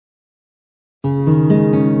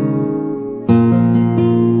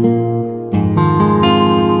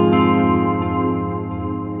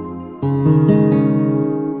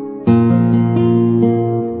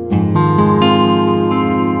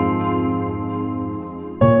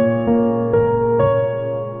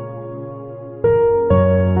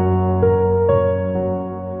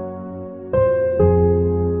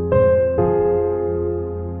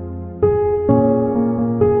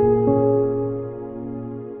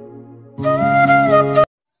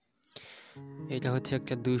এটা হচ্ছে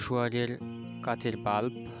একটা 200 ওয়াটের কাচের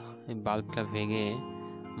বাল্ব। এই বাল্বটা ভেঙে,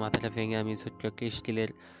 মাথাটা ভেঙে আমি ছোট্ট একটা স্টিলের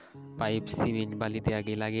পাইপ সিমেন্ট বালিতে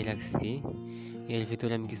আগে লাগিয়ে রাখছি। এর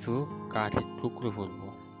ভিতরে আমি কিছু কাঠের টুকরো ভরবো।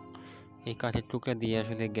 এই কাঠের টুকরা দিয়ে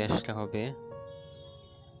আসলে গ্যাসটা হবে।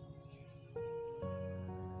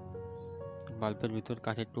 বাল্বের ভিতর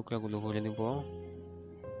কাঠের টুকরাগুলো ভরে নেব।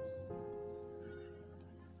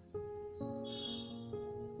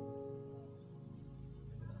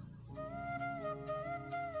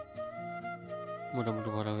 মোটামুটি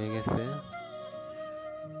ভরা হয়ে গেছে।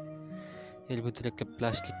 এর ভিতরে একটা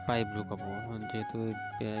প্লাস্টিক পাইপ ঢোকাবো, যেহেতু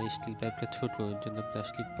স্টিল পাইপটা ছোট, এর জন্য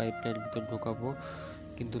প্লাস্টিক পাইপটা এর ভিতর ঢোকাবো,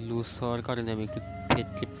 কিন্তু লুজ হওয়ার কারণে আমি একটু থ্রেড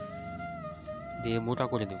ক্লিপ দিয়ে মোটা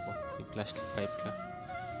করে দেব এই প্লাস্টিক পাইপটা।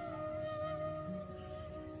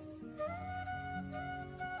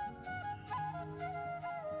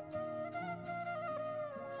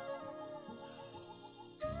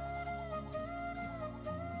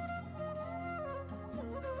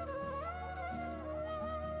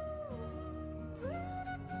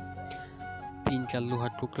 তিনটা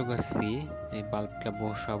লোহার টুকরো কাটছি এই বাল্বটা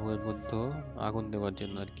বসাবো এর মধ্যে আগুন দেওয়ার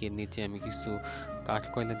জন্য আর কি। নিচে আমি কিছু কাঠ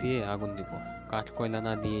কয়লা দিয়ে আগুন দিব। কাঠ কয়লা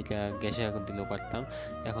না দিয়ে এটা গ্যাসে আগুন দিলেও পারতাম।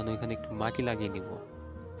 এখন ওইখানে একটু মাটি লাগিয়ে নিব,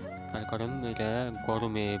 তার কারণ এটা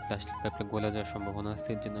গরমে প্লাস্টিক পাইপটা গলে যাওয়ার সম্ভাবনা আছে।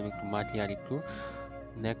 এর জন্য আমি একটু মাটি আর একটু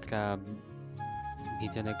ন্যাকড়া,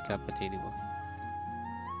 ভিজা ন্যাকড়া পেঁচিয়ে দিব,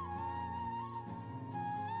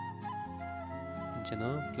 যেন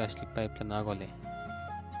প্লাস্টিক পাইপটা না গলে।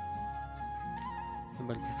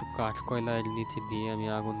 এবার কিছু কাঠ কয়লা এর নিচে দিয়ে আমি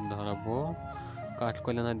আগুন ধরাবো। কাঠ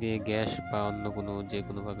কয়লা না দিয়ে গ্যাস বা অন্য কোনো যে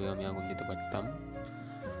কোনোভাবে আমি আগুন দিতে পারতাম।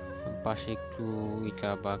 পাশে একটু ইটা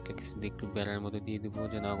বা কিছু দিয়ে একটু বেড়ার মতো দিয়ে দিব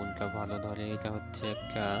যেন আগুনটা ভালো ধরে। এটা হচ্ছে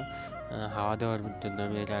একটা হাওয়া দেওয়ার জন্য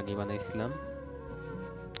আমি এটা আগে বানাইছিলাম,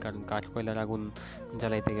 কারণ কাঠ কয়লার আগুন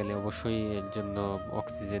জ্বালাইতে গেলে অবশ্যই এর জন্য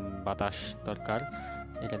অক্সিজেন বাতাস দরকার।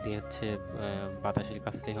 এটা দিয়ে হচ্ছে বাতাসের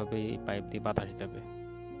কাজটাই হবে, এই পাইপ দিয়ে বাতাস যাবে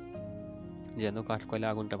যেন কাঠ কয়লা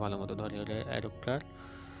আগুনটা ভালো মতো ধরে। অ্যাডাপ্টার,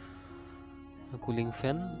 কুলিং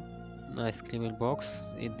ফ্যান, আইসক্রিমের বক্স,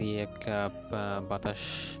 এ দিয়ে একটা বাতাস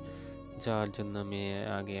যাওয়ার জন্য আমি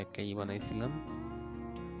আগে একটা বানাইছিলাম।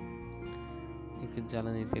 একটু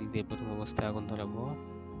জ্বালানি তেল দিয়ে প্রথম অবস্থায় আগুন ধরাবো।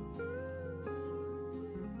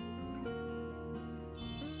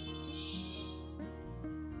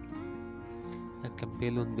 একটা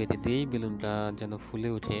বেলুন বেঁধে দিই, বেলুনটা যেন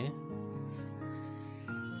ফুলে ওঠে।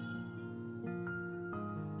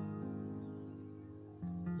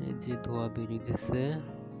 এই যে ধোঁয়া বেরিয়েছে।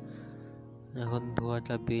 এখন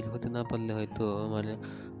ধোঁয়াটা বের হতে না পারলে হয়তো আমার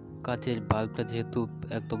কাচের বাল্বটা যেহেতু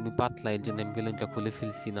একদমই পাতলা, এর জন্য আমি বেলুনটা খুলে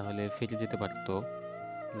ফেলছি, না হলে ফেটে যেতে পারতো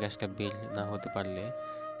গ্যাসটা বের না হতে পারলে।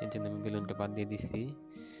 এর জন্য আমি বেলুনটা বাদ দিয়ে দিছি।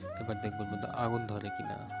 এবার দেখবো মধ্যে আগুন ধরে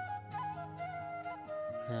কিনা।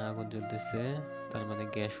 হ্যাঁ, আগুন জ্বলতেছে, তার মানে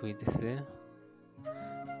গ্যাস হইতেছে।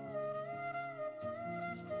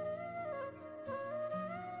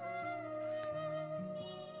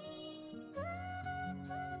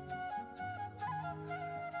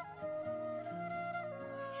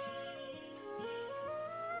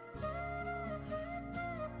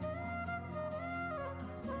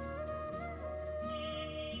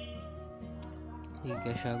 এই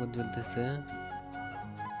গ্যাসে আগুন জ্বলতেছে।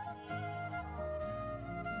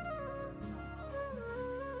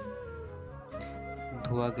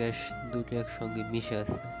 ধোঁয়া গ্যাস দুটো একসঙ্গে মিশে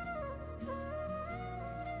আছে।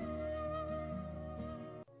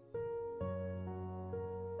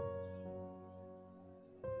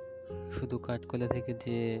 শুধু কাঠকয়লা থেকে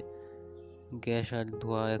যে গ্যাস আর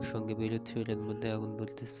ধোঁয়া একসঙ্গে বেরোচ্ছে, ওটার মধ্যে আগুন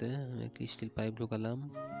জ্বলতেছে। আমি একটা স্টিল পাইপ ঢোকালাম।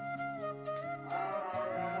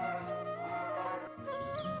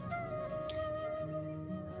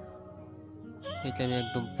 এটা আমি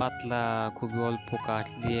একদম পাতলা, খুবই অল্প কাঠ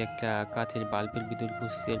দিয়ে একটা কাচের বাল্বের ভিতর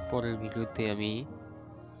ঘুরছি। এর পরের ভিডিওতে আমি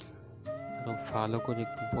ভালো করে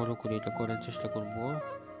একটু বড় করে এটা করার চেষ্টা করব।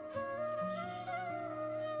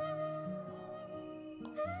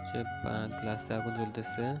 গ্লাসে আগুন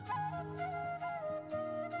জ্বলতেছে।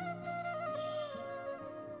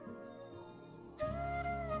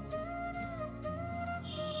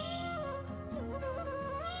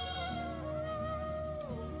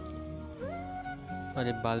 আর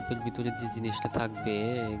এই বাল্বের ভিতরে যে জিনিসটা থাকবে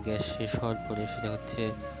গ্যাস শেষ হওয়ার পরে, সেটা হচ্ছে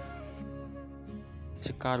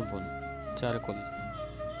কার্বন, চারকোল।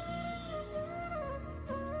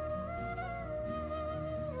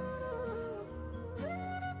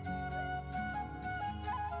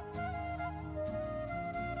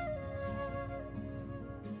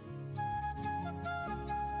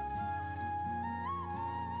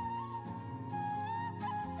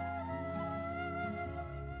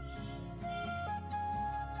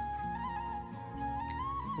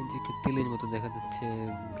 এই যে একটু তেলের মতো দেখা যাচ্ছে,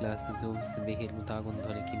 গ্লাসে জমছে, দেখি এর মতো আগুন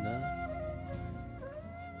ধরে কিনা।